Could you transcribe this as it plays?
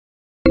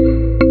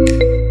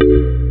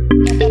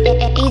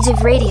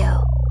of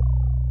radio.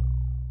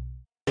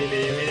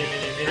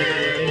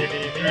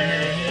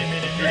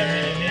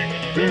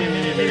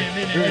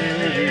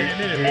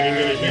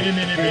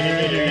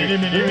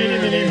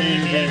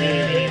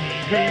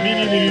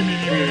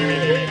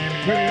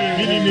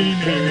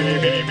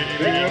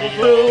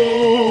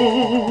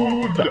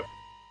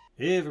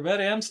 Hey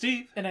everybody, I'm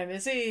Steve. And I'm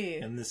Izzy.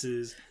 And this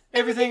is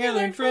Everything I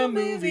Learned from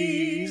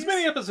Movies.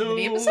 Mini episode.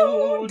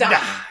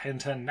 And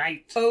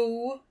tonight.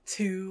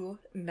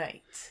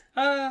 Tonight.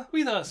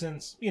 We thought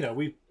since,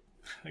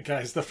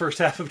 guys, the first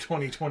half of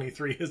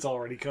 2023 has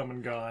already come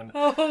and gone.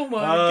 Oh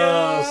my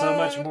god. So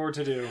much more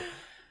to do.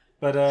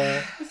 But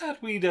we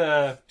thought we'd do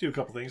a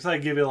couple things.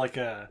 I'd give you like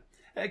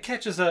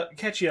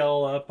catch you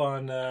all up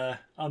on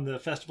the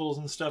festivals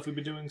and stuff we've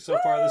been doing so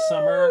far this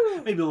summer.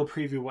 Maybe a little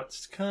preview of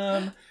what's to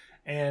come.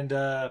 And,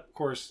 of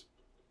course,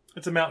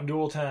 it's a Mountain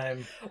Dewl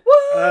time.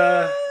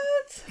 What?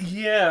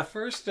 Yeah,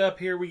 first up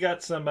here, we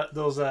got some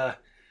those, all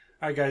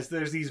right, guys,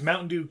 there's these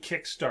Mountain Dew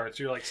Kickstarts.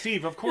 You're like,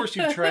 Steve, of course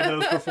you've tried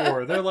those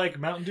before. They're like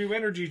Mountain Dew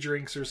energy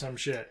drinks or some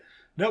shit.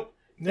 Nope,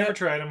 never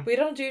tried them. We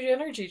don't do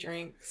energy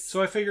drinks.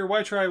 So I figure,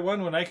 why try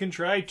one when I can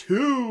try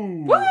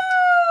two? Woo!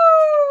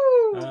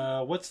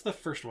 What's the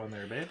first one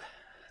there, babe?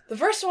 The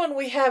first one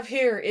we have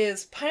here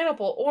is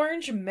pineapple,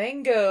 orange,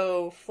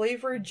 mango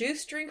flavored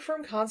juice drink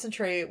from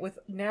concentrate with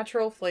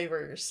natural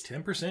flavors.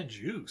 10%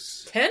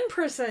 juice.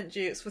 10%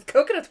 juice with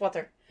coconut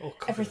water. Oh,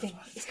 Everything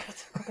is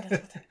coconut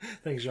water.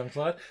 Thanks,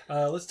 Jean-Claude.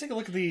 Let's take a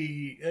look at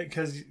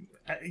because,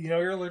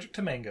 you're allergic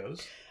to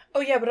mangoes. Oh,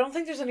 yeah, but I don't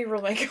think there's any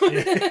real mango in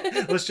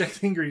it. Let's check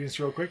the ingredients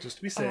real quick, just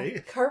to be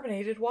safe.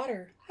 Carbonated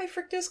water. High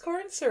fructose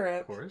corn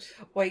syrup. Of course.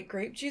 White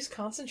grape juice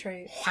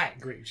concentrate.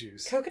 White grape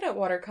juice. Coconut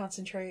water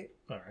concentrate.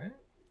 All right.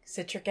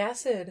 Citric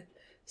acid.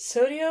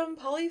 Sodium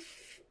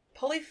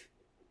phosphates?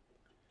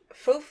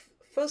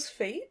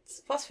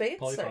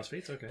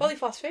 Polyphosphates, okay.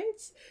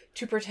 Polyphosphates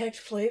to protect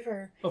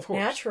flavor. Of course.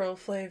 Natural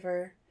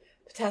flavor.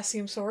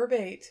 Potassium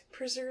sorbate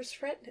preserves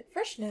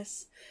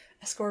freshness.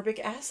 Ascorbic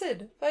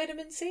acid,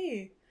 vitamin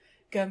C.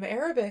 Gum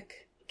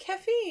arabic,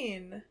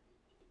 caffeine.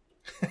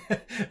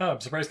 I'm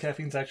surprised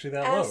caffeine's actually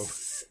that low.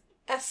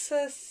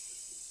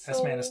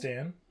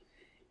 Asmanistan.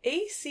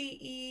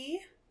 ACESULFAME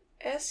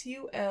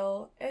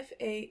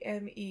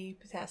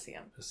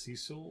potassium.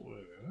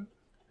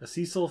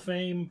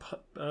 Acesulfame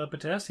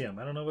potassium.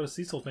 I don't know what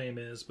acesulfame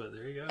is, but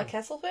there you go.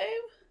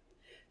 Acesulfame?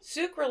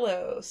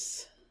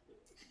 Sucralose.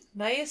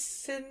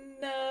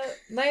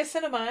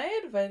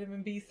 Niacinamide,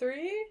 vitamin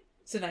B3.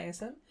 So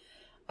niacin.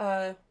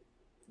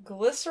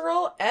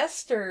 Glycerol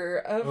ester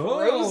of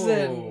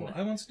rosin.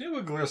 I once knew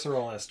a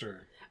glycerol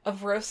ester.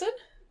 Of rosin?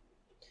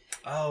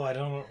 Oh, I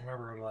don't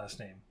remember her last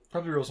name.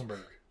 Probably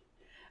Rosenberg.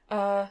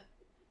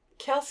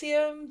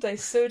 Calcium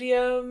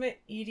disodium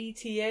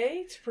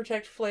EDTA to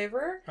protect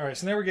flavor. All right,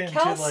 so now we're getting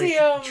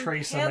Calcium to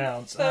trace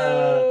amounts.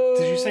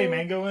 Did you say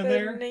mango in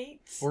there?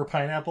 Or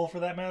pineapple, for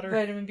that matter?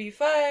 Vitamin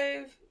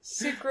B5,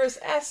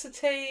 sucrose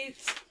acetate,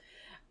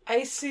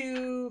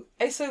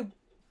 isoburate,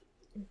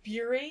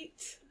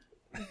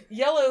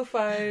 yellow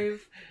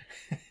 5.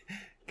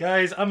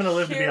 Guys, I'm going to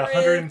live to be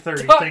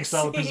 130 thanks to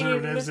all the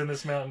preservatives in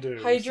this Mountain Dew.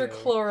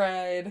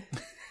 Hydrochloride.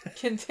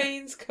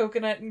 Contains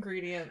coconut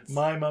ingredients.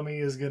 My mummy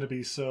is going to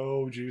be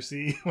so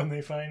juicy when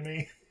they find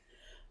me.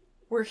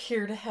 We're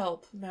here to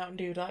help.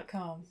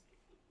 MountainDew.com.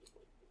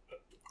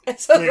 It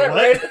says that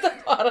right at the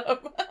bottom.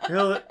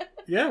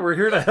 Yeah, we're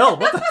here to help.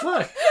 What the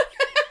fuck?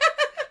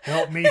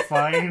 Help me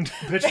find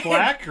Pitch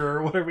Black,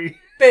 or what are we...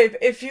 Babe,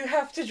 if you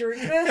have to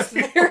drink this,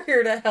 they're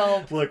here to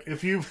help. Look,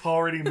 if you've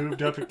already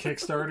moved up at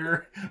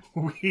Kickstarter,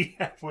 we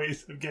have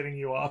ways of getting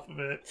you off of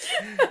it.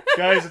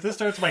 Guys, if this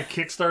starts my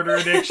Kickstarter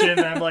addiction,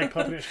 I'm like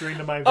pumping it straight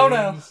into my veins. Oh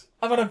no,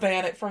 I'm going to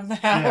ban it from the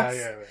house.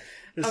 Yeah.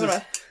 This is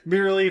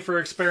merely for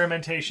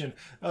experimentation.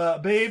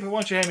 Babe, why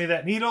don't you hand me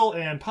that needle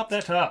and pop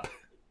that top?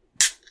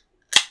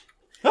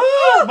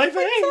 Ah, my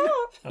vein!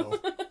 Oh.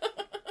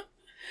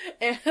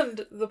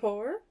 And the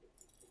pour.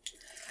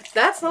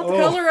 That's not the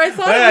color I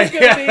thought it was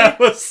going to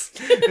be.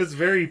 It's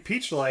very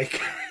peach-like.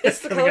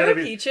 It's the color of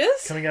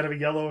peaches? Coming out of a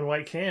yellow and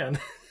white can.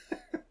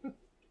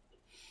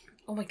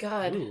 Oh my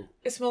god. Ooh.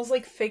 It smells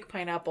like fake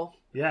pineapple.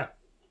 Yeah.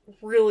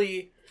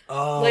 Really.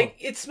 Oh.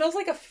 It smells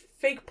like a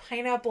fake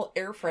pineapple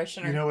air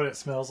freshener. You know what it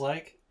smells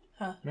like?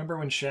 Huh. Remember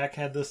when Shaq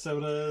had the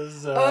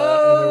sodas? And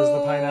there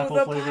was the pineapple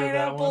flavor of that one? The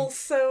pineapple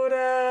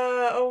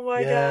soda. Oh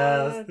my god.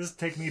 Yeah, this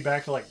take me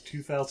back to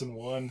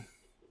 2001.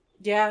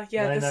 Yeah.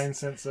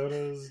 99-cent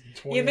sodas.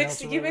 You mix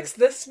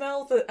this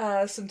smell with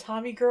some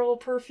Tommy Girl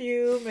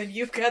perfume, and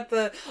you've got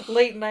the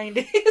late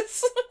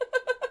 90s.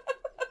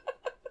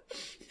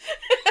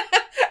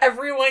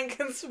 Everyone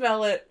can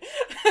smell it.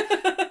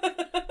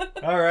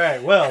 All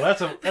right. Well,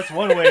 that's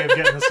one way of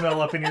getting the smell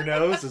up in your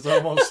nose, is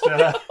almost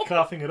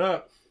coughing it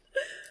up.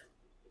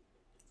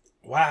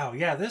 Wow.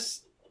 Yeah,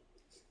 this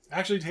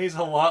actually tastes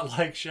a lot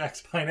like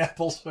Shaq's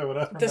pineapple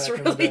soda from this back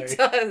in the day. This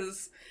really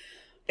does.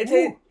 It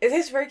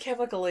tastes very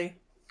chemically.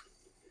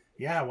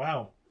 Yeah,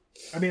 wow.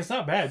 I mean, it's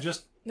not bad.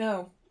 Just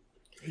no.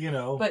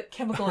 but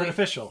chemically.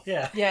 artificial.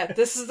 Yeah. Yeah,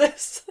 this is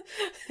this.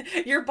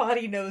 Your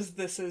body knows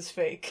this is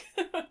fake.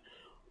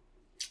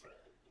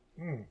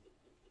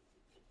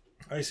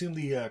 I assume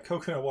the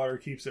coconut water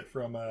keeps it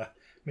from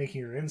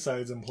making your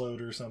insides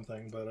implode or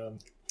something, but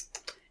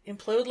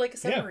implode like a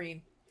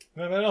submarine.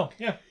 Yeah. No.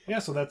 Yeah.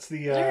 So that's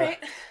the All right.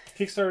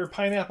 Kickstarter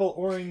pineapple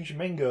orange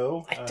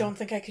mango. I don't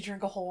think I could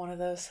drink a whole one of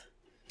those.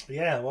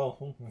 Yeah,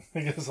 well, I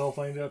guess I'll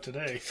find out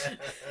today.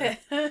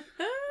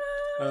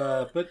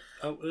 But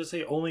I would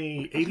say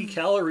only 80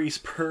 calories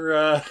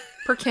per can.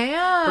 Per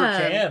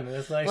can.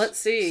 That's nice. Let's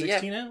see.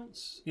 16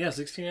 ounce. Yeah,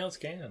 16 ounce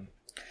can.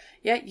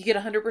 Yeah, you get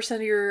 100%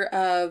 of your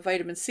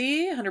vitamin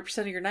C, 100%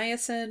 of your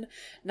niacin,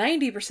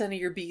 90% of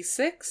your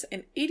B6,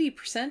 and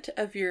 80%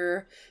 of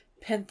your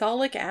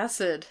pentholic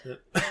acid.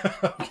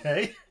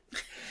 Okay.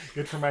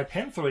 Good for my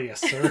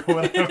pancreas or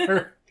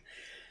whatever.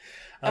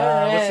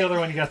 Right. What's the other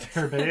one you got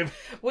there, babe?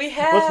 We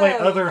have... What's my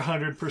other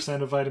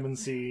 100% of vitamin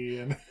C?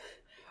 And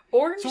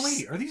orange... So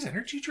wait, are these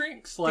energy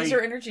drinks? These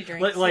are energy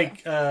drinks.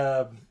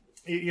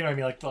 You know what I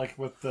mean? Like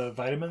with the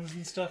vitamins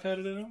and stuff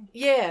added in them?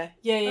 Yeah.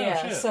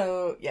 Oh, shit.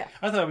 So, yeah.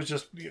 I thought it was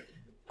just...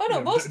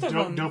 most of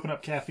them. Doping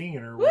up caffeine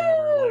or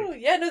whatever. Woo!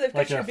 Yeah, no, they've got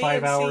like your a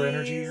 5-hour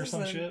energy or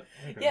some and... shit?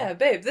 Okay. Yeah,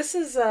 babe, this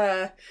is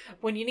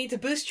when you need to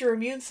boost your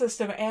immune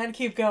system and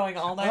keep going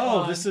all night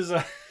long. Oh, this is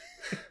a...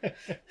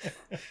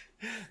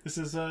 This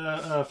is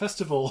a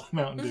festival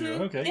Mountain Dew.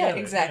 Mm-hmm. Okay. Yeah,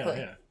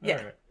 exactly.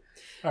 Yeah.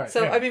 All right.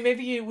 So, anyway. I mean,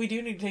 maybe we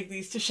do need to take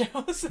these to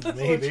shows.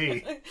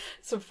 Maybe.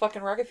 Some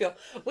fucking rocket fuel.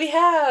 We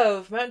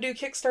have Mountain Dew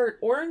Kickstart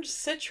Orange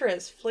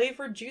Citrus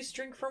Flavored Juice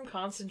Drink from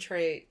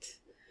Concentrate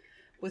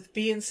with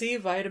B and C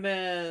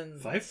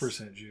vitamins.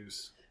 5%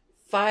 juice.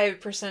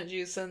 5%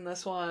 juice in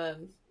this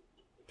one.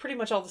 Pretty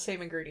much all the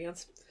same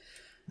ingredients.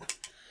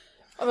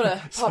 I'm going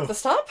to pop the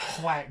top.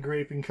 Black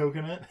grape and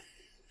coconut.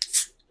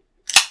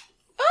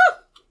 Oh!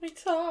 My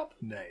top.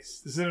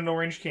 Nice. This is in an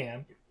orange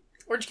can.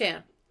 Orange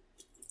can.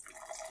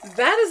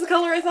 That is the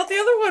color I thought the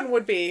other one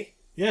would be.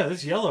 Yeah, this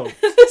is yellow.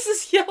 This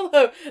is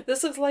yellow.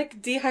 This looks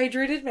like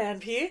dehydrated man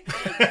pee.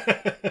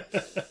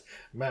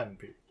 Man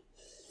pee.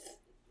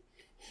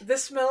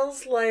 This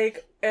smells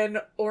like an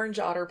orange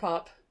otter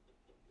pop.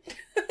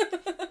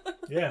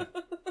 Yeah.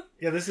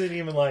 Yeah, this isn't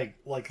even like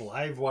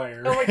live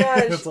wire. Oh my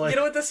gosh. It's like... You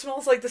know what this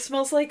smells like? This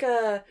smells like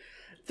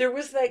there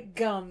was that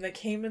gum that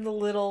came in the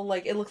little,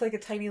 like, it looked like a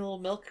tiny little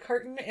milk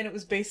carton, and it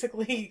was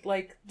basically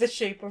like the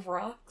shape of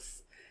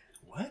rocks.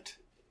 What?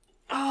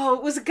 Oh,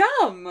 it was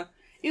gum.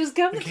 It was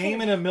gum that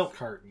came in a milk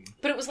carton.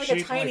 But it was like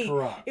a tiny...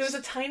 Like it was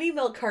a tiny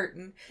milk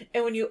carton,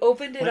 and when you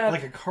opened it up...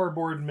 Like a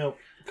cardboard milk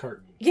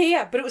carton.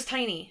 Yeah, but it was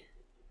tiny.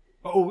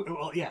 Oh,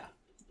 well, yeah.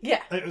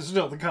 Yeah. It was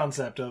still the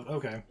concept of,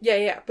 okay.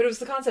 Yeah, but it was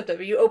the concept of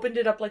it. You opened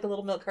it up like a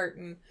little milk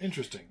carton.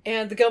 Interesting.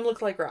 And the gum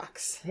looked like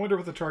rocks. I wonder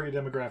what the target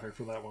demographic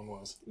for that one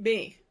was.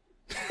 Me.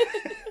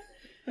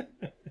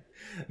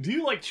 Do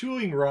you like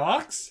chewing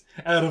rocks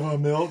out of a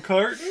milk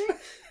carton?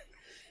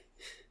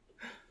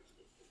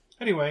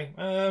 Anyway,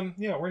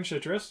 yeah, orange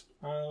citrus.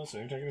 Let's see,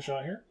 taking a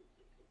shot here.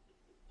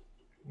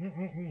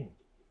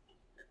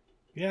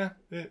 Yeah,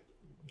 it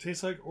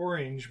tastes like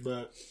orange,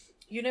 but...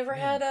 You never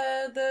had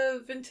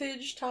the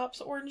vintage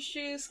Tops orange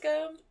juice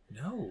gum?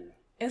 No.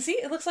 And see,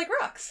 it looks like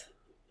rocks.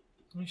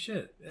 Holy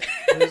shit.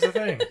 There's the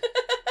thing.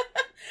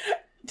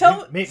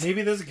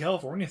 Maybe there's a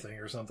California thing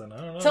or something.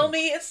 I don't know. Tell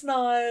me it's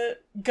not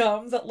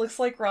gum that looks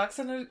like rocks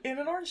in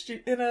an orange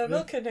juice, in a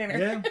milk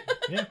container.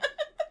 Yeah.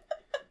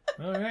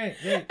 All right.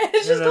 Yeah.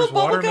 It's just there's bubblegum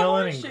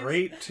watermelon orange and juice.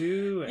 grape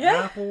too, and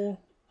Yeah. apple.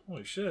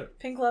 Holy shit.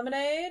 Pink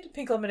lemonade?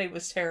 Pink lemonade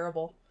was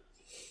terrible.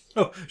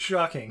 Oh,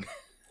 shocking.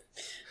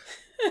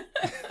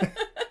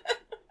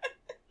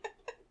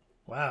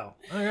 Wow.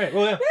 All right.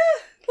 Well, yeah.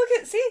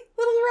 See?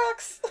 Little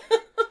rocks.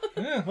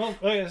 Yeah, well,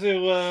 okay,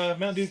 so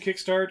Mountain Dew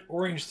Kickstart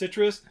Orange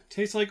Citrus.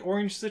 Tastes like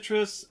orange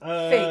citrus.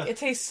 Fake. It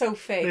tastes so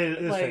fake. It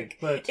is fake,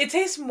 but... It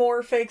tastes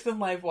more fake than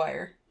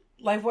Livewire.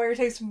 Livewire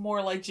tastes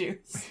more like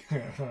juice.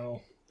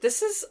 Well...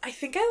 This is... I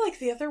think I like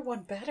the other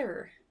one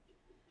better.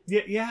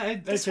 Yeah,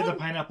 I'd say the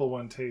pineapple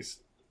one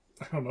tastes,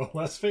 I don't know,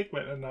 less fake,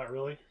 but not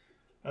really.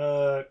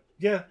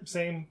 Yeah,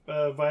 same.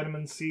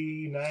 Vitamin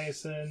C,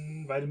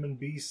 niacin, vitamin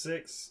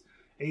B6,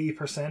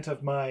 80%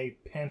 of my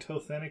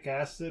pantothenic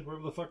acid,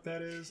 whatever the fuck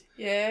that is.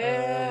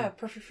 Yeah,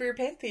 perfect for your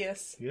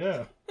pancreas.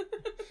 Yeah.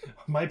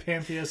 My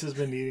pancreas has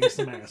been needing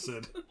some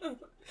acid.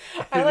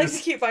 I like to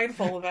keep mine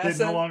full of acid.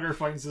 It no longer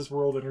finds this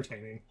world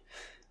entertaining.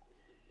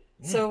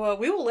 So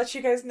we will let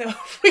you guys know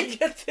if we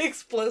get the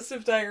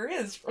explosive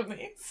diarrheas from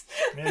these.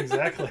 Yeah,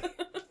 exactly.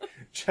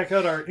 Check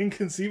out our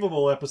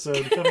inconceivable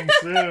episode coming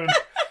soon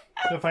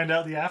to find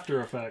out the after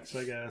effects,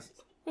 I guess.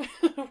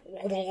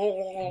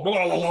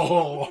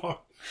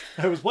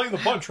 I was playing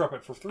the bug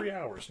trumpet for 3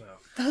 hours now.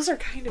 Those are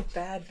kind of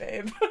bad,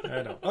 babe.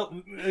 I know.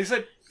 Oh, they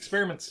said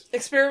experiments.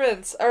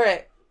 Experiments. All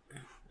right.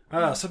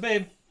 So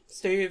babe.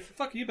 Steve. What the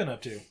fuck have you been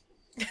up to?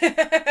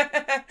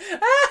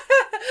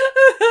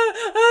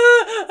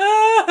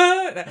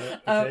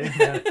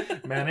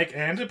 Okay. Manic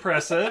and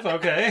depressive.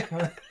 Okay.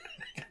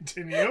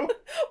 Continue.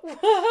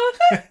 What?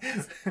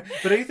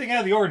 But anything out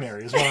of the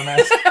ordinary is what I'm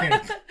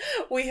asking.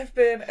 We have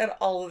been at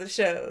all of the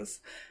shows.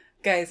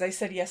 Guys, I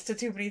said yes to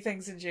too many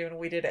things in June.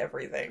 We did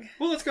everything.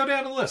 Well, let's go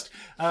down the list.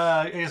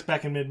 I guess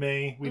back in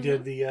mid-May, we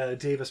did the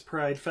Davis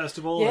Pride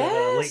Festival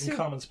at Layton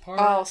Commons Park.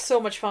 Oh, so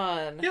much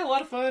fun. Yeah, a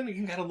lot of fun.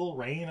 You got a little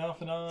rain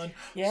off and on.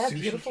 Yeah, Sushi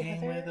beautiful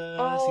came weather. with us.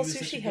 Oh, he was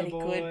Sushi such had a good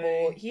good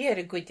boy. He had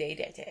a good day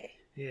that day.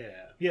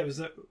 Yeah.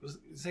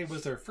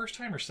 Was their first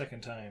time or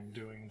second time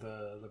doing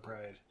the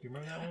Pride? Do you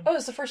remember that one? Oh,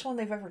 it's the first one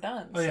they've ever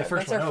done. Oh, yeah,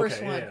 that's our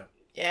first one.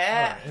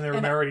 Yeah. Right. And they were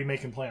already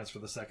making plans for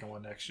the second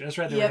one next year. That's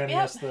right. They were handing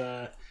us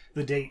the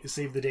date,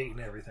 save the date and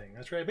everything.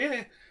 That's right. But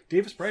yeah,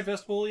 Davis Pride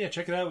Festival. Yeah,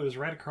 check it out. It was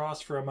right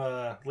across from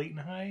Layton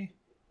High,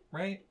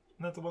 right?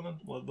 Isn't that the one?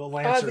 The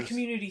Lancers. The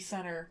community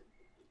center.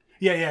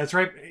 Yeah, it's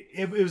right.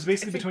 It was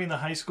basically between the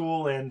high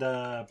school and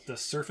the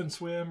surf and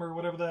swim or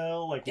whatever the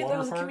hell, water that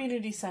was park. a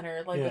community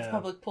center, with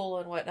public pool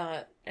and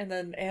whatnot, and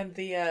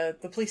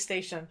the police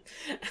station.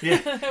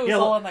 Yeah, it was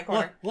all in that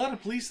corner. A lot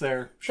of police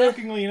there.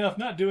 Shockingly enough,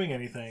 not doing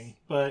anything,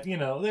 but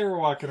they were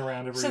walking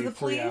around every 3 hours. So the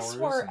police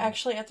were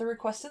actually at the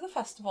request of the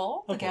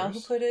festival. The gal who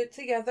put it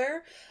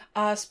together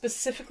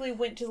specifically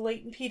went to the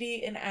Layton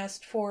PD and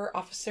asked for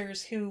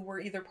officers who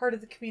were either part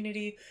of the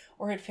community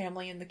or had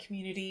family in the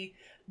community,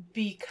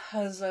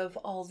 because of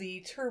all the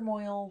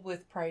turmoil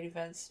with Pride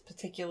events,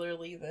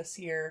 particularly this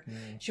year.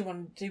 She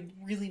wanted to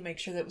really make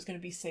sure that it was going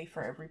to be safe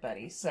for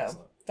everybody.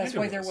 So that's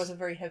why there was a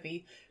very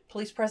heavy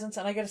police presence.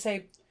 And I got to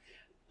say,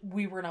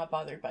 we were not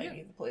bothered by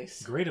any of the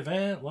police. Great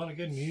event, a lot of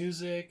good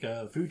music.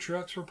 Food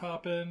trucks were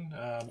popping.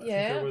 I think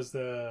there was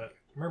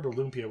remember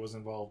Lumpia was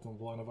involved in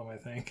one of them, I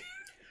think.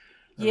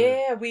 We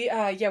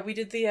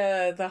did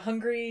the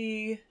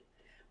hungry.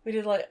 We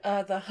did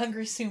the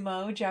hungry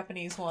sumo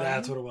Japanese one.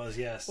 That's what it was.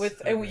 Yes. We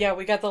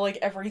got the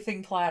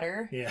everything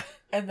platter. Yeah.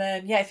 And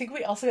then I think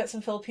we also got some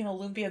Filipino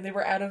lumpia, and they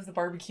were out of the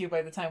barbecue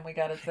by the time we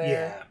got it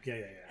there. Yeah.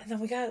 And then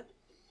we got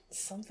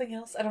something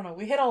else. I don't know.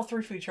 We hit all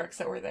 3 food trucks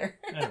that were there.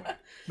 Anyway,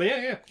 but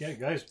yeah,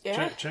 guys,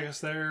 check us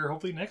there.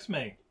 Hopefully next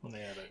May when they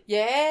have it.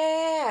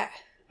 Yeah.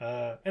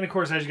 And of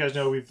course, as you guys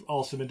know, we've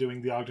also been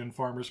doing the Ogden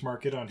Farmers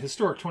Market on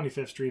historic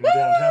 25th Street in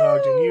downtown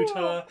Ogden,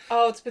 Utah.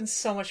 Oh, it's been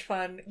so much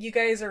fun. You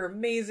guys are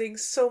amazing.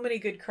 So many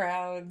good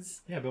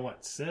crowds. Yeah, been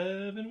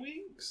 7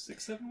 weeks?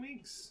 6, 7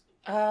 weeks?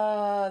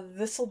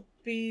 This'll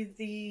be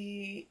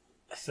the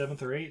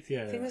 7th or 8th,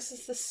 yeah. I think this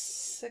is the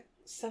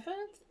 7th? Yeah.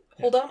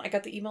 Hold on, I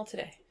got the email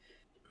today.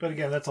 But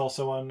again, that's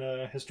also on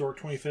historic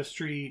 25th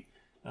Street.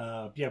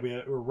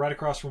 We're right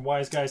across from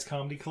Wise Guys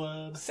Comedy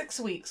Club. 6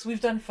 weeks. We've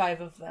done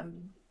 5 of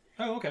them.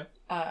 Oh, okay.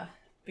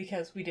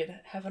 Because we did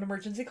have an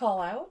emergency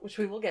call out, which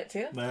we will get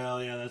to.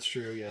 Well, yeah, that's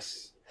true.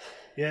 Yes,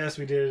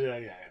 we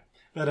did.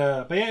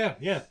 But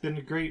been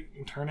a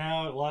great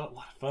turnout. A lot of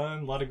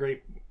fun. A lot of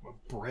great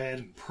bread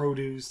and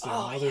produce and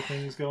other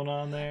things going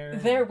on there.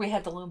 There we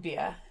had the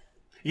lumpia.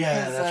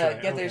 Yeah, that's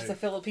right. Yeah, there's the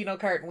Filipino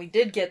cart, and we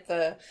did get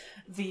the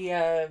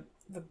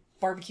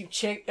barbecue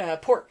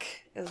pork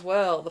as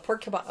well. The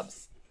pork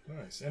kebabs.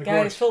 Nice. And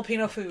guys,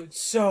 Filipino food,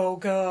 so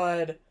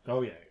good.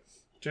 Oh yeah,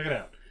 check it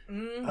out.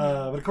 Mm-hmm.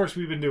 But of course,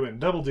 we've been doing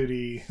double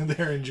duty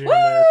there in June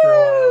there for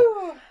a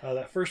while.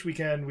 That first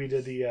weekend, we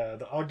did the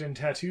Ogden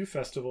Tattoo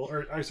Festival,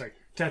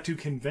 Tattoo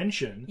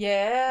Convention.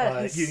 Yeah,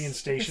 at Union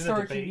Station at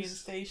the base. Union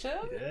Station.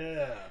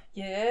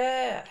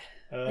 Yeah.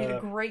 We had a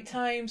great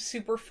time.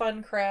 Super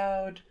fun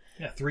crowd.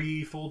 Yeah,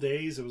 3 full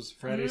days. It was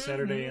Friday,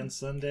 Saturday, and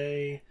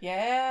Sunday.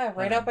 Yeah,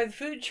 right out by the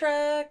food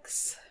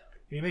trucks.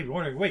 You may be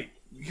wondering, wait,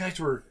 you guys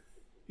were...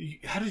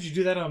 How did you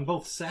do that on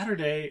both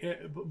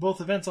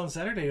events on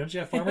Saturday? Don't you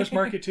have farmers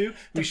market too?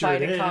 We sure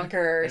did. Divide and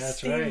conquer.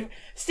 That's right.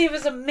 Steve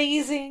was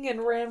amazing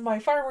and ran my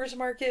farmers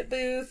market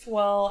booth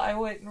while I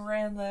went and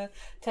ran the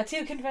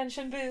tattoo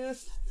convention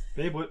booth.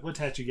 Babe, what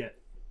tat you get?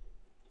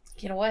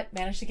 You know what?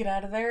 Managed to get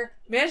out of there.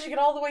 Managed to get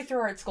all the way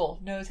through art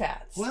school. No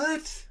tats.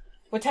 What?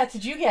 What tat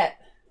did you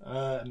get?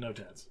 No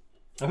tats.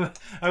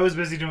 I was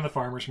busy doing the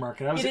farmer's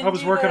market. I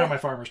was working on my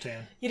farmer's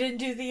tan. You didn't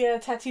do the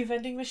tattoo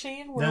vending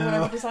machine where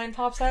whatever design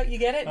pops out, you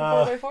get it in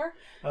 4x4?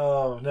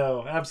 Oh,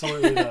 no.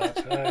 Absolutely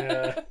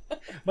not.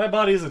 My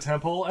body is a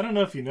temple. I don't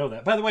know if you know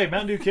that. By the way,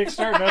 Mountain Dew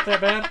Kickstart, not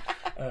that bad.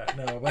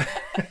 No. But...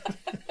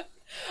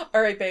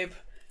 All right, babe.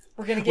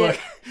 We're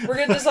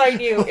gonna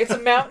design you. It's a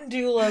Mountain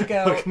Dew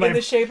logo in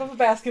the shape of a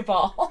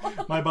basketball.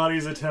 My body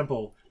is a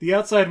temple. The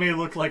outside may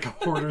look like a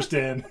hoarder's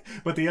den,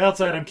 but the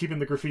outside I'm keeping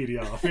the graffiti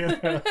off. You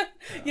know?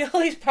 You at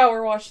least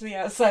power wash the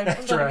outside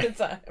from time to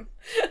time.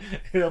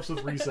 It helps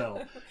with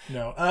resell.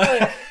 No.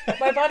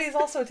 My body is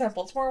also a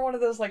temple. It's more one of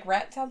those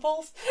rat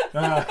temples.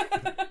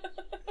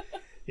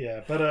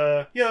 Yeah,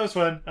 but that was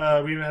fun.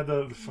 We even had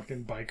the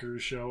fucking bikers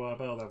show up.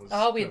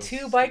 We had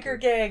 2 biker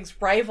gangs,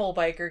 rival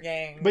biker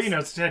gangs. But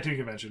it's a tattoo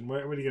convention.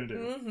 What are you gonna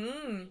do?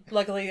 Mm-hmm.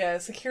 Luckily,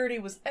 security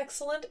was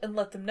excellent and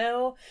let them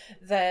know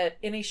that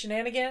any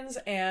shenanigans,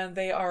 and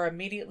they are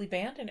immediately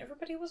banned. And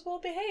everybody was well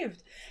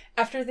behaved.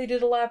 After they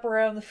did a lap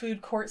around the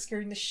food court,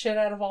 scaring the shit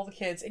out of all the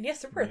kids. And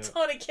yes, there were a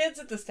ton of kids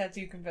at this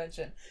tattoo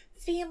convention.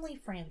 Family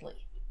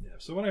friendly. Yeah,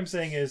 so what I'm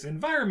saying is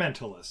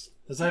environmentalists.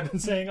 As I've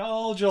been saying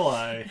all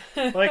July,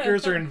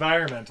 bikers are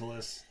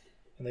environmentalists,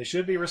 and they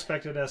should be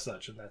respected as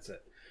such, and that's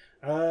it.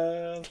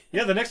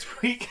 The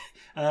next week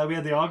we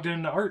had the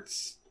Ogden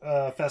Arts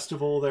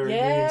Festival there at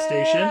Union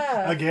Station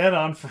again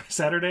on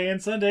Saturday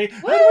and Sunday.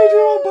 Woo! How do we do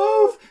on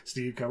both?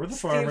 Steve covered the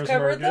farmers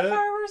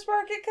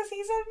market. Because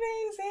he's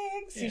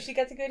amazing. Yeah. Sushi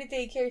got to go to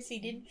daycare, so he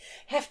didn't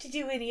have to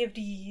do any of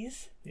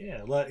these.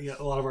 Yeah, a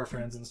lot of our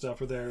friends and stuff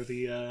were there at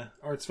the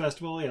Arts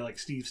Festival. Yeah, like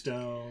Steve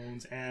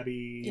Stones,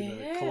 Abby,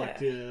 the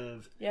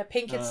Collective. Yeah,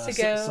 Pink Gets to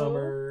Go.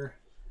 Summer.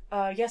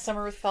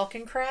 Summer with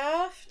Falcon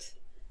Craft.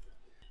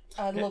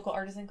 The local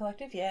artisan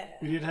collective,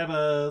 We did have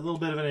a little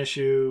bit of an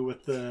issue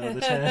with the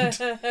tent,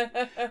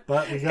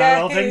 but we got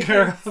it all taken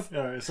care of.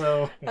 All right,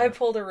 so I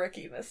pulled a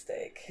rookie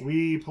mistake.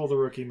 We pulled a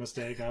rookie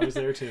mistake. I was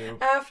there too.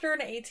 After an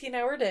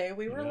 18-hour day,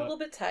 we were a little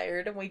bit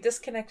tired, and we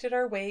disconnected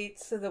our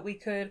weights so that we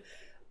could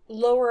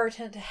lower our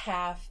tent to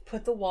half,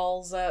 put the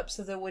walls up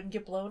so that it wouldn't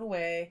get blown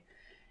away.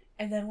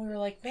 And then we were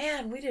like,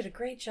 man, we did a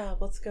great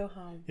job. Let's go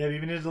home. Yeah, we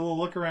even did a little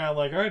look around,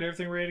 like, all right,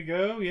 everything ready to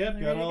go?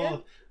 Yep, got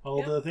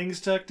all the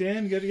things tucked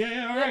in. Good.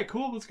 Yeah, all right,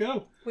 cool, let's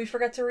go. We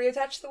forgot to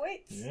reattach the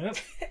weights. Yep.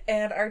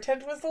 And our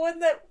tent was the one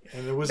that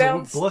And it was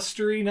a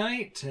blustery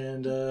night.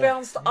 And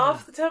bounced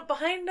off the tent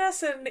behind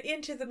us and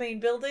into the main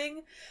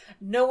building.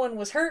 No one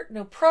was hurt.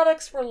 No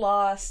products were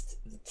lost.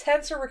 The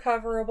tents are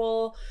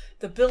recoverable.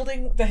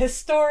 The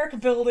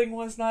historic building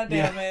was not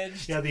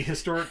damaged. Yeah, the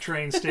historic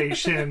train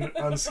station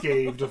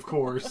unscathed, of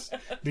course,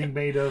 being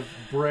made of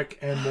brick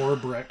and more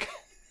brick.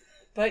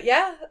 But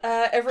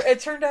it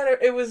turned out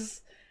it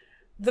was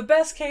the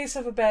best case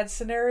of a bad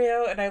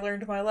scenario, and I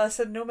learned my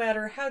lesson. No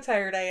matter how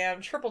tired I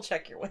am, triple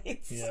check your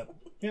weights. Yeah,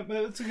 but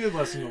it's a good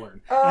lesson to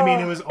learn. I mean,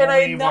 it was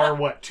only our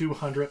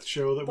 200th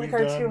show that we've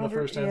done the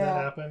first time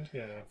that happened.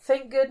 Yeah.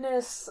 Thank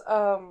goodness,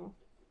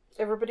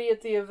 everybody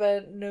at the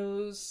event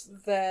knows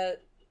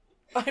that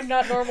I'm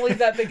not normally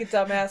that big a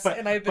dumbass,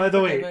 and I've been forgiven. By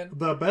the way,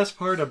 the best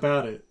part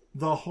about it,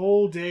 the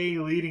whole day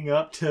leading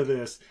up to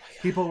this,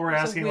 people were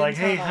asking, like,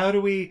 hey, how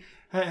do we...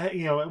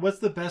 what's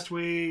the best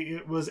way?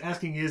 It was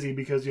asking Izzy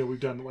because, we've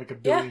done like a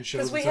billion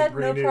shows. Because we had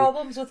no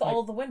problems with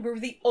all the wind. We were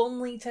the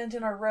only tent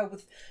in our row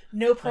with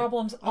no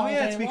problems all day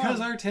long. It's because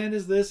our tent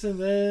is this and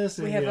this.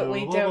 And, we have a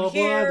weight down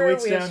here. The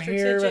weight's down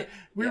here.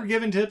 We were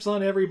giving tips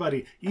on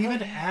everybody.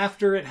 Even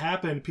after it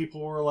happened,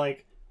 people were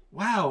like,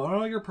 wow,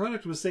 all your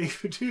product was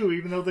safe too,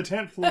 even though the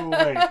tent flew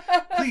away.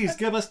 Please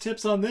give us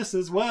tips on this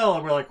as well.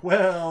 And we're like,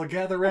 well,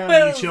 gather round,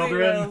 you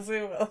children.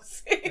 We'll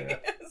see.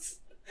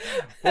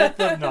 Wealth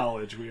of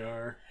knowledge we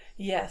are.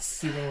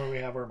 Yes. Even when we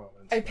have our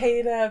moments. I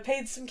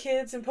paid some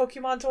kids in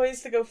Pokemon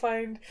toys to go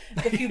find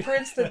the few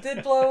prints that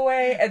did blow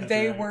away, and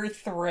they were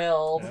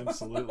thrilled.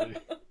 Absolutely.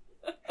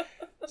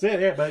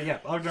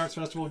 Ogden Arts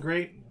Festival,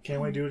 great.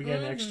 Can't wait to do it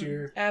again next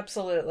year.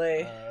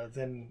 Absolutely.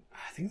 Then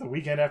I think the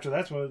weekend after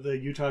that's one of the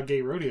Utah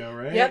Gay Rodeo,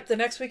 right? Yep, the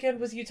next weekend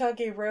was Utah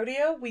Gay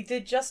Rodeo. We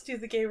did just do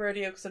the Gay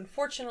Rodeo because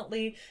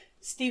unfortunately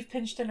Steve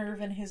pinched a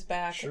nerve in his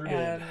back. Sure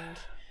and did.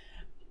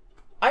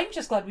 I'm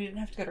just glad we didn't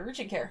have to go to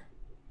urgent care.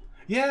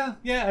 Yeah.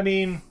 I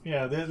mean,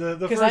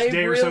 the first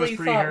day or so was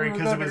pretty hairy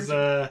because it was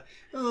a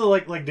little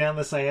like down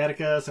the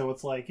sciatica, so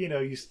it's like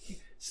you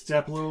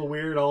step a little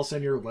weird, all of a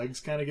sudden your legs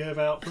kind of give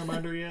out from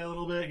under you a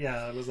little bit.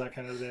 Yeah, it was that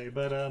kind of day.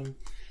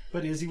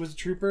 But Izzy was a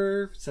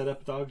trooper, set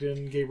up the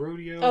Ogden Gay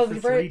Rodeo for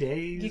 3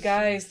 days. You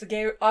guys,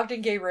 the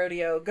Ogden Gay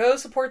Rodeo. Go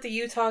support the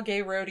Utah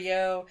Gay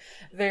Rodeo.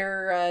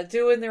 They're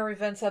doing their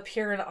events up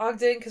here in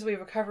Ogden because we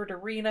have a covered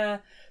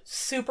arena.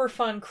 Super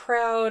fun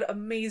crowd,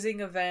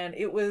 amazing event.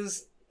 It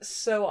was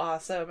so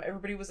awesome.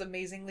 Everybody was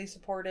amazingly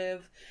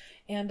supportive.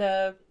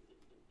 And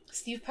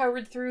Steve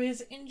powered through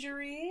his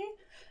injury.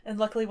 And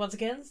luckily, once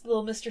again,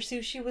 little Mr.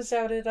 Sushi was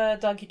out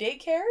at doggy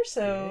daycare,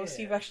 so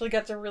Steve actually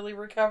got to really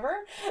recover.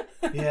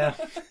 Yeah,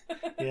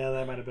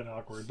 that might have been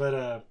awkward.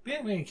 But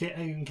we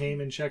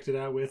came and checked it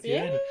out with you.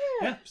 Yeah.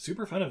 And,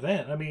 super fun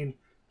event. I mean,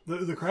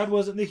 the crowd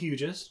wasn't the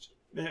hugest.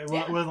 It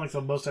wasn't like the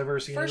most I've ever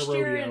seen at a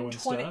rodeo and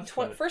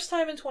stuff. First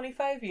time in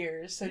 25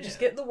 years, so just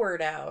getting the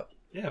word out.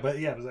 Yeah, but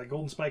it was at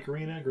Golden Spike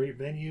Arena, great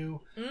venue.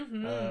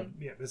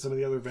 Mm-hmm. Some of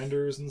the other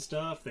vendors and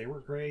stuff, they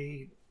were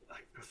great.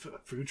 Like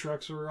food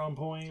trucks were on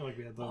point. Like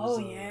we had those.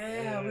 We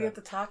had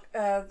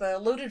the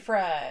loaded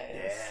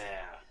fries.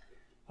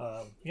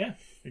 Yeah.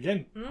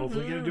 Again,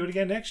 hopefully get to do it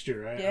again next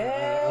year. I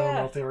don't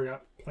know if they ever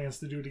got plans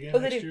to do it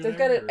again. Next year. They've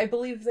got it. I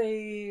believe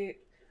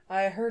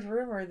I heard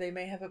rumor they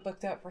may have it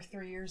booked out for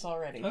 3 years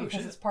already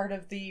because it's part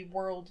of the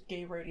World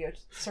Gay Rodeo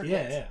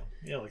circuit.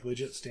 Yeah, like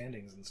legit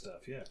standings and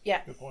stuff.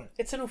 Yeah. Good point.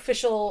 It's an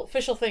official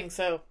thing,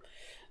 so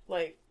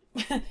like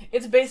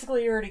it's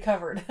basically already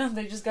covered.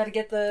 They just got to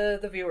get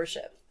the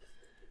viewership.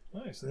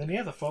 Nice. And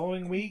then the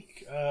following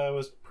week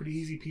was pretty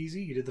easy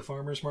peasy. You did the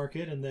farmers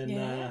market, and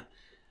then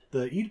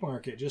the Eden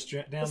market just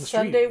down the street.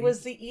 Sunday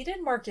was the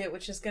Eden market,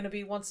 which is going to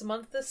be once a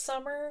month this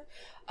summer,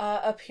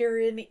 up here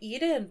in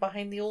Eden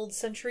behind the old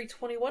Century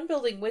 21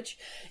 building, which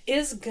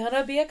is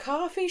gonna be a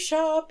coffee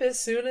shop as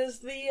soon as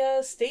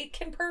the state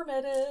can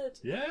permit it.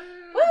 Yeah.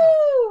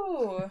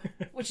 Woo!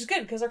 Which is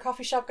good because our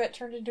coffee shop got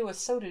turned into a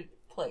soda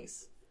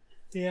place.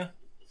 Yeah.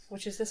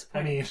 Which is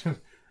disappointing. I mean,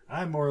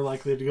 I'm more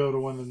likely to go to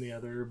one than the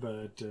other,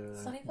 but...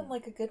 it's not even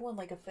like a good one,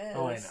 like a Fizz.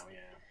 Oh, I know, yeah.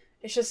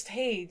 It's just,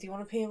 hey, do you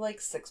want to pay like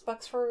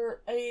 $6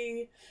 for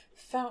a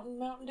fountain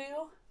Mountain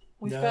Dew?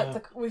 We've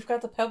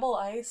got the Pebble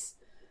Ice.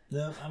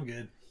 No, I'm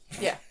good.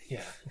 Yeah.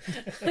 Yeah.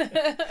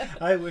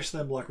 I wish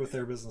them luck with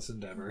their business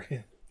endeavor.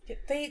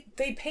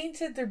 They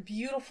painted their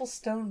beautiful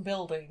stone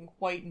building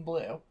white and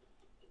blue.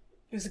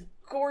 It was a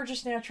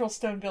gorgeous natural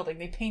stone building.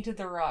 They painted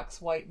the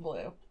rocks white and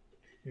blue.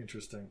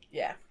 Interesting.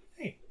 Yeah.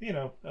 Hey,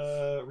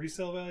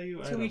 resale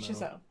value? To each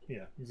his own.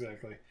 Yeah,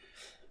 exactly.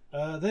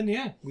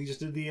 Then, we just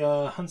did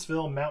the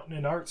Huntsville Mountain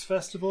and Arts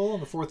Festival on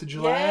the 4th of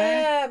July.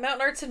 Yeah,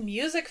 Mountain Arts and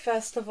Music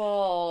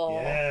Festival.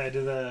 Yeah, I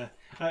did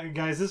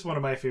guys, this is one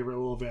of my favorite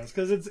little events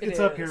because it's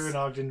up here in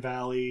Ogden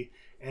Valley,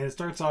 and it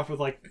starts off with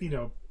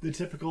the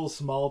typical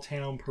small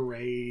town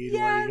parade.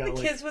 Yeah, where you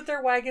got, kids with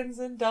their wagons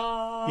and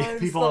dogs. Yeah,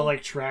 people on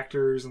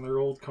tractors and their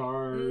old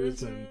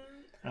cars, and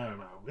I don't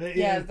know.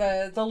 Yeah,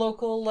 the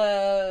local.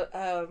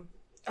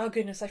 Oh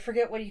goodness, I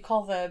forget what you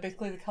call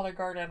basically the color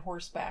guard on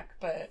horseback,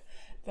 but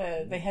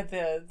they had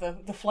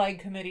the flag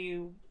committee,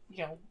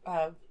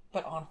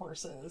 but on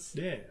horses.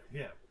 Yeah.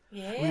 Yeah. We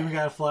even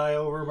got to fly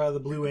over by the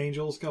Blue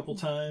Angels a couple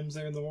times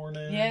there in the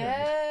morning.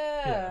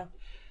 Yeah.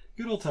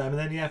 Good old time.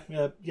 And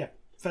then,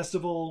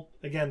 festival.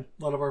 Again,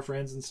 a lot of our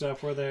friends and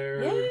stuff were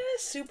there. Yeah,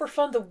 super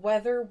fun. The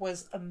weather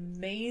was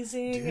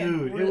amazing.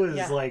 Dude, it was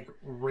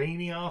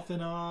rainy off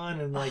and on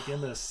and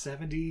in the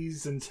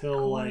 70s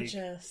until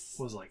gorgeous.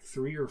 Was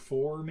 3 or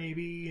 4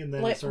 maybe, and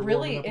then it started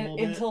really warming up a little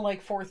bit. Until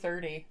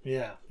 4:30.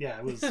 Yeah,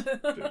 it was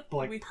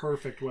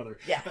perfect weather.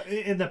 Yeah.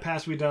 In the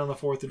past we'd done on the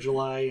 4th of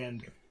July,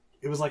 and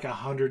it was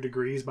 100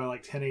 degrees by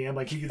 10 a.m.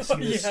 You could see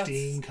the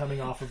steam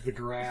coming off of the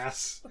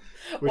grass,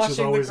 which is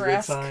always a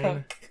good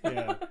sign.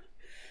 Yeah.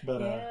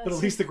 But at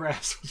least the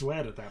grass was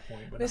wet at that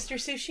point. But Mr.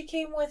 Sushi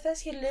came with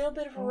us. He had a little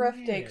bit of a rough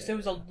day because there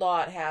was a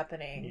lot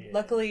happening. Yeah.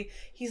 Luckily,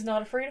 he's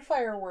not afraid of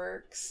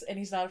fireworks and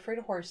he's not afraid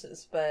of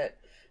horses, but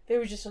there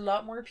was just a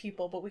lot more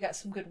people. But we got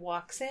some good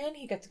walks in.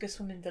 He got to go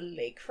swim in the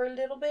lake for a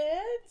little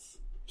bit.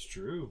 It's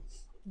true.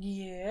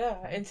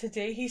 Yeah, and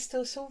today he's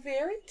still so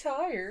very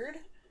tired.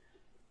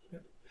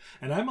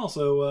 And I'm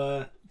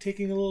also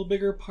taking a little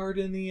bigger part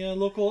in the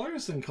local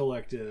artisan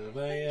collective.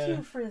 Thank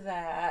you for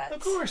that.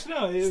 Of course,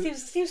 no.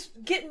 Steve's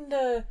getting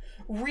to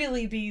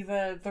really be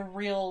the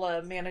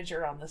real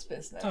manager on this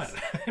business.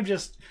 I'm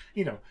just,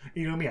 me.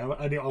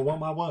 I want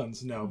my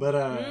ones. No, but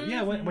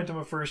I went to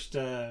my first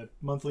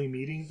monthly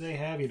meeting they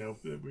have.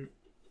 We've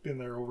been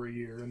there over a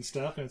year and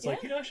stuff, and it's I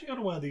should go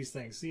to one of these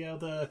things, see how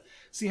the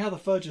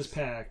fudge is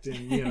packed,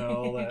 and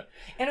all that.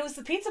 And it was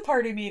the pizza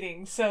party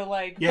meeting, so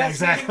yeah,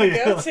 exactly. To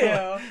go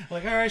to. All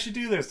right, I should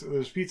do this.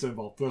 There's pizza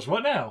involved. There's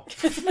what now?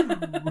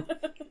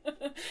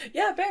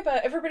 Yeah, babe.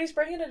 Everybody's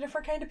bringing a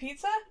different kind of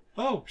pizza.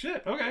 Oh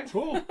shit! Okay,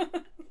 cool.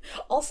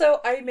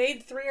 Also, I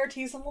made 3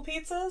 artisanal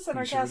pizzas in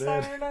our cast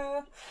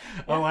iron.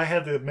 Oh, I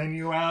had the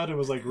menu out and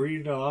was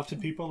reading it off to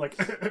people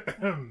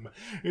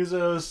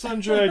is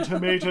sun-dried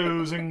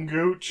tomatoes and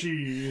goat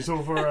cheese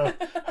over a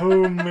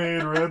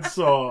homemade red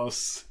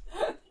sauce.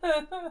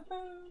 Yeah,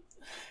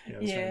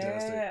 it was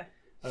fantastic.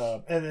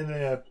 And then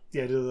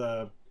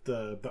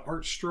the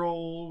art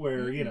stroll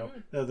where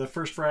the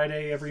first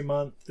Friday every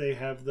month they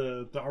have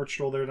the art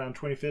stroll there down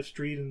 25th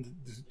Street and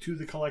to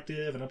the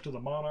Collective and up to the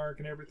Monarch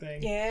and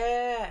everything.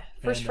 Yeah,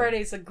 first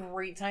Friday is a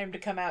great time to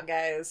come out,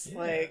 guys.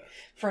 Yeah.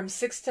 From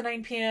 6 to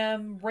 9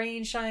 p.m.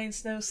 Rain, shine,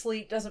 snow,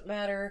 sleet, doesn't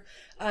matter.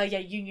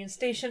 Union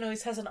Station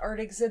always has an art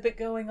exhibit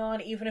going on,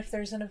 even if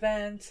there's an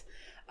event.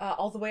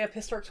 All the way up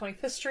Historic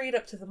 25th Street,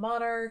 up to the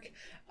Monarch.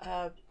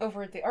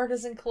 Over at the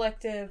Artisan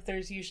Collective,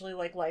 there's usually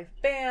live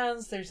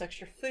bands, there's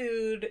extra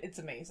food. It's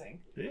amazing.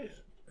 Yeah.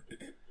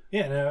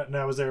 Yeah, and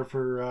I was there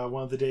for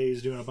one of the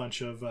days doing a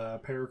bunch of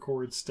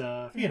paracord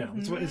stuff.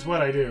 It's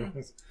what I do.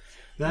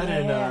 That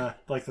and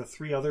the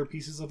 3 other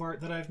pieces of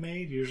art that I've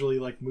made, usually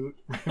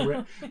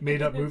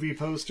made up movie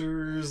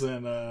posters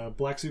and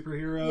black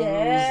superheroes.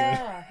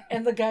 Yeah,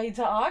 and the Guide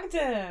to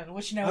Ogden,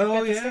 which we've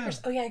got the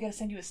stickers. Oh yeah, I gotta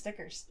send you his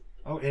stickers.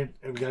 Oh, and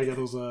we gotta get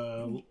those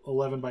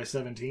 11 by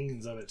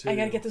 17s of it too. I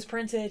gotta get those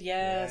printed.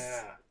 Yes.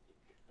 Yeah,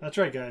 that's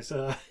right, guys.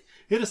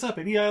 Hit us up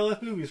at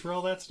EILF Movies for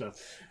all that stuff.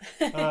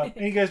 And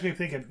you guys may be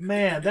thinking,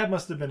 man, that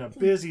must have been a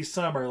busy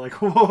summer.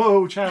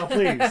 Whoa, child,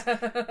 please.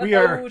 We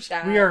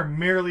are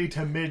merely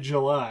to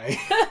mid-July.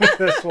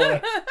 This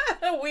one.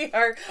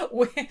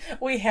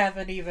 We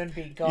haven't even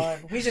begun.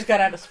 We just got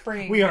out of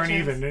spring. We aren't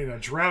even in a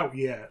drought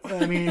yet.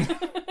 I mean.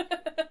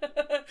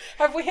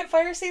 Have we hit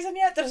fire season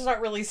yet? This is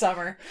not really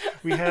summer.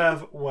 We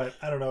have,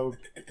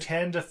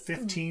 10 to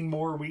 15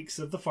 more weeks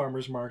of the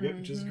farmer's market,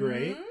 which is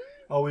great.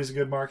 Always a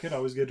good market.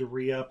 Always good to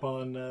re-up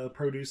on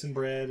produce and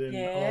bread and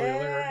all the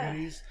other art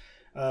goodies.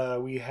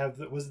 We have,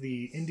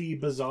 the Indie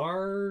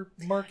Bazaar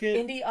Market.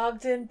 Indie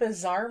Ogden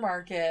Bazaar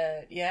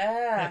Market,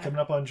 yeah. Coming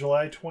up on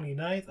July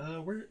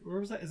 29th. Where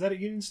was that? Is that at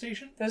Union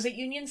Station? That was at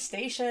Union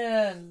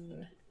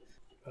Station.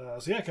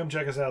 Come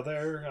check us out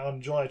there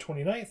on July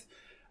 29th.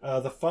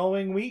 The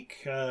following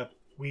week,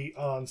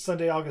 on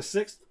Sunday, August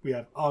 6th, we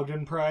have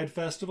Ogden Pride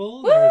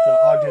Festival there at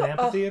the Ogden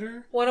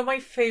Amphitheater. One of my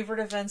favorite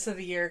events of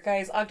the year.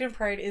 Guys, Ogden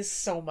Pride is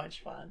so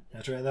much fun.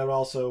 That's right. That would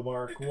also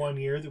mark 1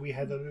 year that we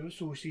had the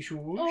Sushi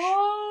Swoosh.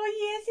 Oh,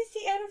 yes, it's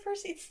the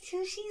anniversary. It's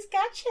Sushi's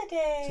Gotcha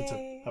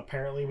Day.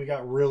 Apparently we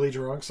got really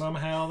drunk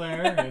somehow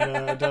there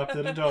and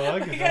adopted a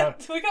dog. We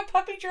got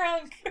puppy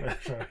drunk.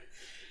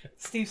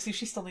 Steve,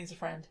 Sushi still needs a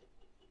friend.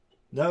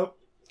 Nope.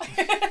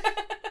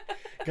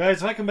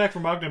 Guys, if I come back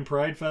from Ogden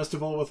Pride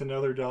Festival with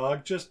another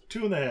dog, just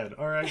 2 in the head.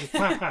 All right, just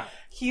pop, pop.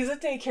 He's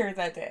at daycare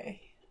that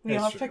day. We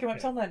don't have to pick him up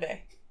till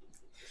Monday.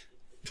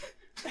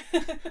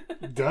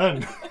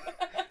 Done.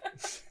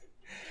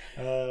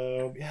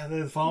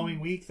 The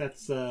following week,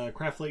 that's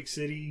Craft Lake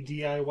City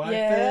DIY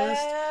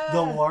Fest,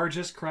 the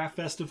largest craft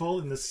festival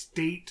in the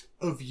state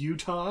of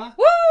Utah.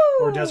 Woo!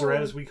 Or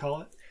Deseret, as we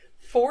call it.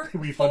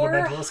 We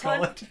fundamentalists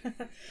call it.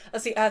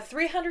 Let's see,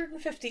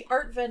 350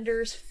 art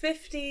vendors,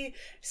 50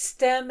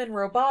 STEM and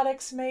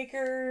robotics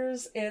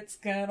makers. It's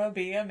gonna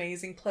be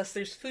amazing. Plus,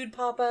 there's food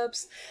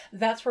pop-ups.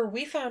 That's where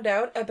we found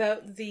out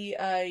about the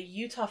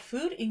Utah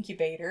Food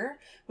Incubator,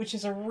 which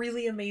is a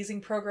really amazing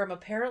program.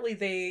 Apparently,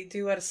 they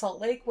do at a Salt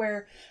Lake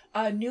where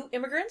new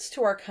immigrants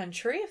to our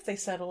country, if they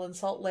settle in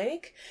Salt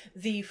Lake,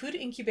 the Food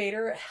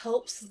Incubator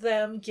helps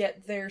them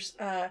get their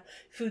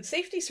food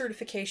safety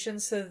certification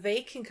so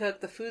they can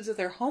cook the foods of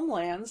their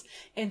homelands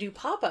and do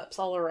pop-ups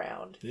all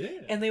around.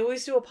 Yeah. And they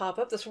always do a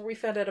pop-up. That's where we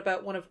found out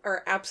about one of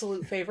our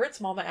absolute favorites,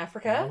 Mama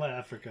Africa. Mama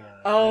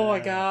Africa. Oh my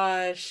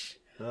gosh.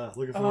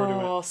 Looking forward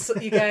to it.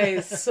 So, you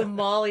guys,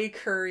 Somali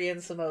curry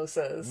and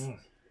samosas.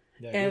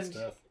 Good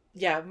stuff.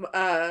 Yeah,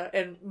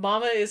 and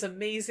Mama is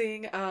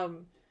amazing.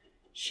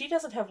 She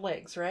doesn't have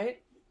legs,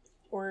 right?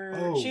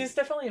 Or she's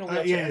definitely in a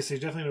wheelchair. Yes,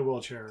 she's definitely in a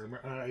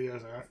wheelchair.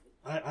 Yes,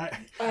 I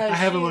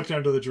haven't looked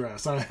under the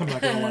dress. I'm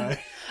not gonna lie.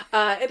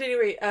 At any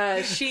rate,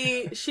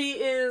 she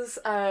is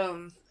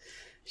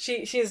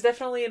she is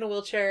definitely in a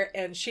wheelchair,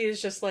 and she is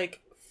just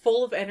like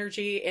full of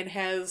energy and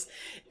has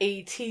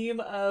a team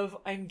of,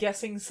 I'm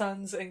guessing,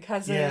 sons and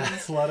cousins. Yeah,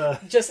 a lot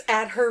of just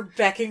at her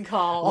beck and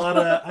call. A lot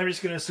of, I'm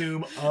just gonna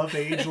assume, of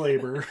age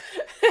labor.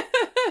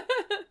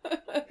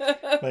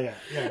 But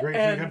yeah,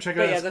 great. Come check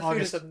it out. Yeah, the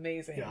food is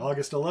amazing. Yeah,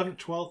 August 11th,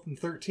 12th, and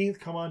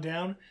 13th. Come on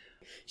down.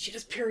 She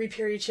does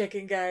peri-peri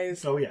chicken,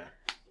 guys. Oh, yeah.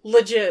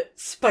 Legit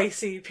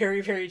spicy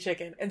peri-peri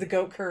chicken. And the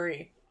goat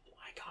curry. Oh,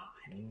 my God.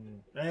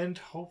 And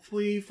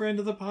hopefully friend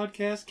of the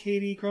podcast,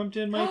 Katie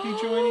Crumpton, might be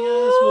joining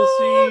us. We'll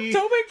see.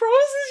 Don't make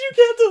promises you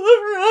can't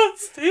deliver on,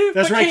 Steve.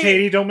 That's right,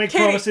 Katie. Don't make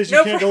promises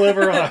you can't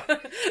deliver on.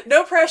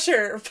 No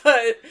pressure,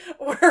 but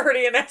we're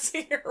already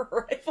announcing your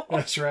arrival.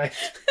 That's right.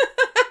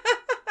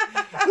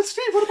 But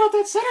Steve, what about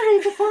that Saturday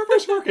at the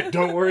farmer's market?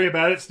 Don't worry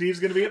about it. Steve's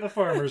going to be at the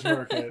farmer's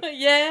market.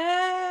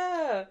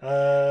 Yeah.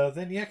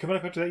 Then coming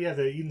up after that,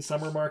 the Eden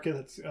Summer Market.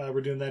 That's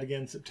we're doing that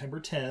again September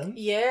 10th.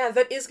 Yeah,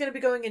 that is going to be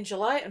going in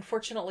July.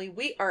 Unfortunately,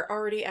 we are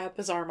already at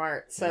Bazaar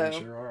Mart. So we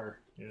sure are.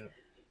 Yeah.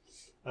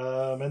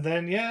 And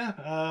then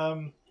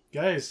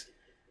guys,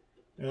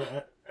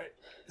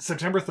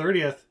 September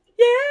 30th.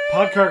 Yeah.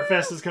 Podcart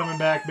Fest is coming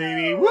back,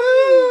 baby.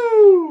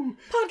 Woo!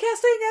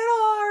 Podcasting at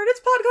art. It's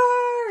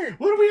Podcart.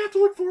 What do we have to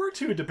look forward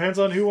to? It depends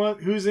on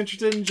who's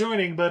interested in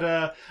joining, but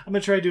I'm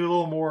going to try to do a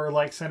little more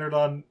centered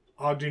on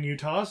Ogden,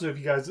 Utah. So if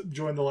you guys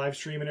join the live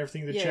stream and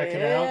everything to check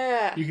it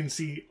out, you can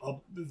see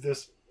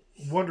this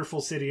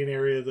wonderful city and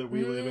area that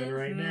we live in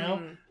right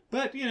now.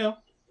 But,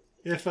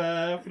 if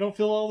we don't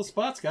fill all the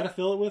spots, got to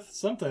fill it with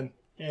something.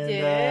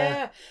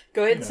 And,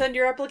 go ahead and send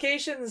your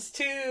applications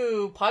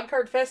to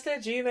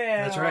podcartfest@gmail.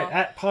 That's right,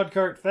 at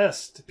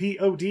podcartfest,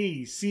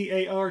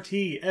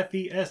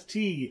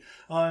 PODCARTFEST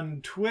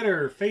on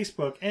Twitter,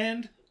 Facebook,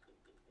 and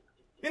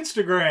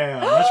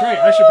Instagram. That's right,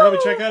 I should probably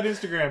check out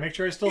Instagram. Make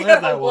sure I still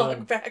have that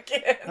one. Back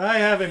in. I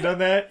haven't done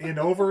that in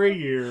over a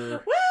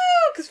year. Woo!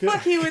 Because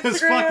fuck you, Instagram. Because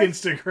fuck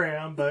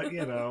Instagram, but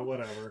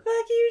whatever.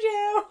 Fuck you,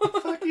 Joe.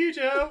 Fuck you,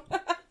 Joe.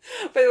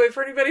 By the way,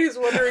 for anybody who's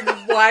wondering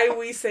why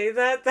we say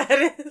that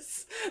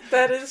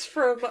is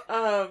from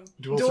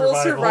Dual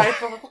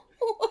Survival.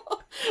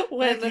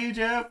 Thank you,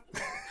 Jeff.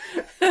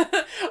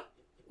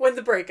 When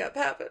the breakup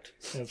happened.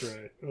 That's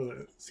right. What was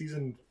it,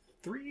 season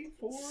 3,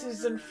 4?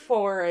 Season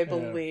 4, I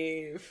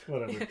believe.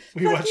 Whatever.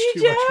 We watched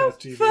too much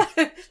TV.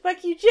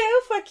 Fuck you, Joe.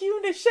 Fuck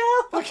you,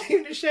 Nichelle. Fuck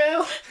you,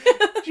 Nichelle.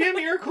 Jim,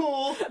 you're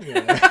cool.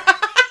 Yeah.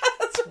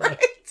 That's right.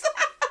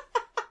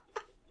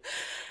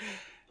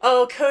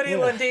 Oh, Cody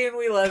Lundeen,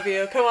 we love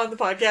you. Come on the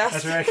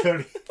podcast. That's right,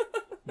 Cody.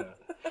 No.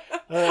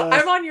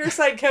 I'm on your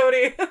side,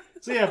 Cody.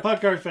 So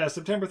Podcart Fest,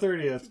 September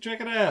 30th.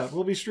 Check it out.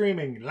 We'll be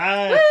streaming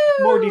live.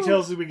 Woo! More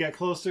details as we get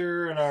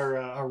closer and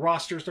our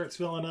roster starts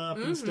filling up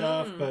and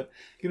stuff. But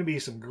going to be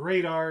some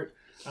great art.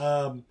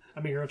 We're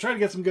going to try to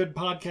get some good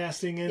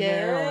podcasting in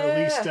there, or at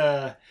least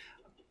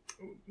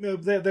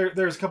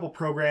there's a couple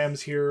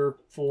programs here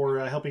for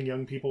helping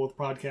young people with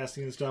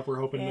podcasting and stuff.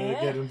 We're hoping to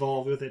get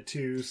involved with it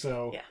too.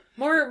 So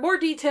more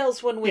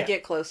details when we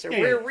get closer.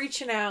 We're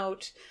reaching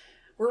out.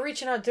 We're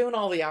reaching out, doing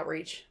all the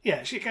outreach.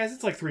 Yeah, guys,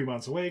 it's like 3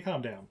 months away.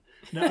 Calm down.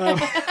 No,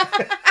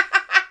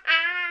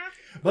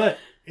 but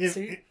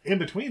in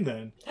between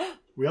then,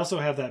 we also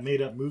have that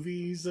Made Up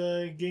Movies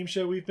game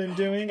show we've been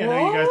doing. I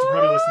know you guys have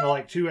probably listened to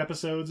like 2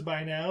 episodes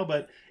by now,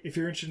 but if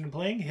you're interested in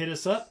playing, hit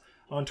us up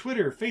on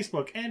Twitter,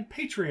 Facebook, and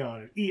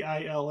Patreon at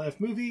EILF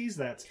Movies.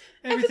 That's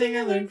Everything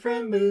I Learned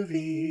from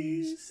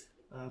Movies.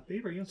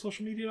 Babe, are you on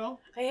social media at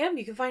all? I am.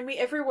 You can find me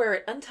everywhere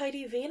at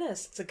Untidy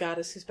Venus. It's a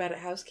goddess who's bad at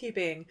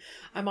housekeeping.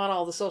 I'm on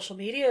all the social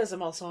medias.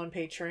 I'm also on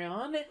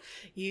Patreon.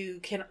 You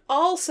can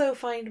also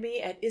find me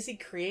at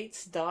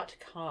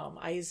izzycreates.com.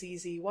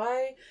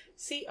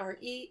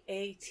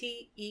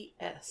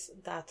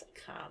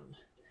 IZZYCREATES.com.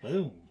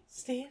 Boom.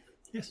 Steve?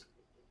 Yes.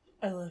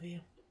 I love you.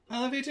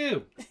 I love you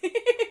too.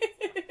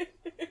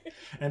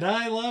 And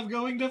I love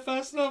going to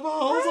festivals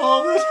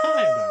all the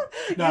time.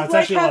 No, it's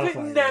actually a lot of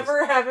fun.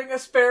 Never having a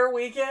spare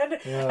weekend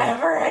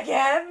ever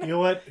again. You know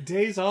what?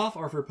 Days off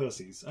are for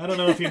pussies. I don't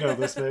know if you know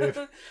this, babe.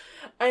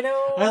 I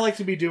know. I like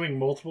to be doing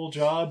multiple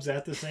jobs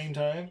at the same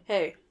time.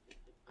 Hey,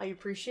 I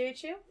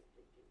appreciate you.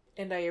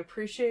 And I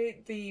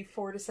appreciate the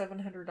 $400 to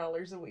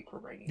 $700 a week we're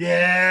bringing.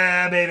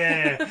 Yeah,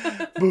 baby.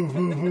 Boom,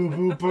 boom, boom,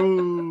 boom,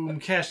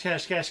 boom. Cash,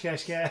 cash, cash,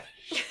 cash, cash.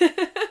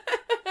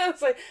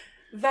 It's like,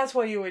 that's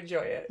why you enjoy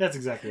it. That's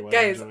exactly why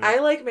Guys, I enjoy it. I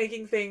like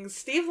making things.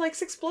 Steve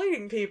likes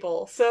exploiting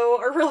people. So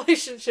our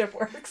relationship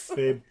works.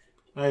 Babe,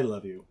 I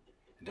love you.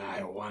 And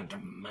I want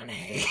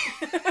money.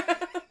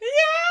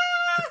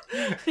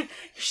 Yeah! You're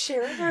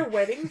sharing our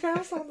wedding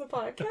vows on the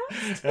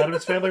podcast?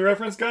 Adam's Family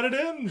Reference got it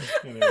in.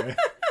 Anyway.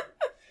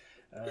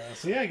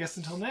 So yeah, I guess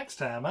until next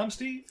time, I'm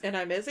Steve. And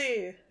I'm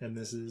Izzy. And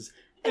this is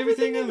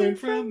Everything I Learned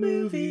from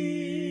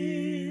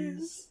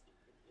Movies.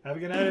 Have a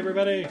good night,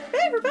 everybody. Hey,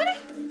 everybody.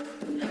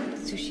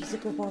 Sushi's a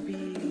good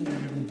Bobby.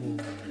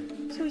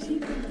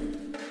 Sushi.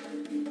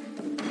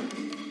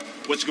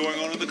 What's going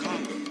on in the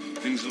Congo?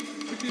 Things look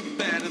pretty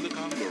bad in the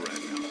Congo right now.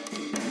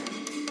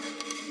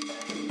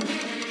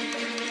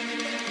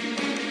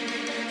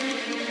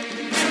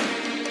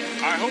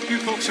 I hope you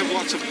folks have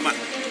lots of money.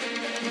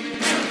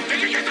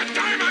 Did you get the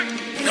diamond?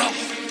 No,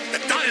 the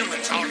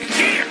diamonds are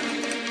here.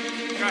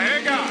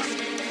 Kahega!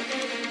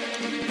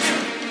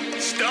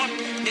 Stop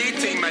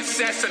eating my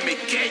sesame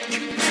cake. He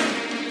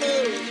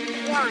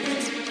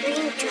wants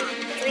raindrop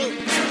drink.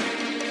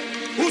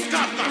 Who's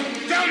got them?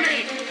 Tell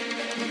me.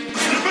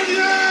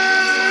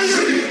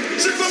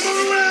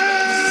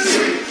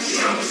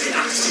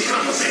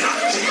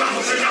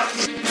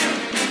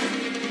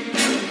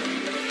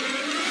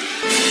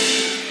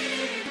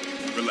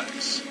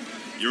 Relax.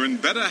 You're in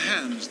better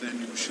hands than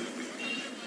you should be.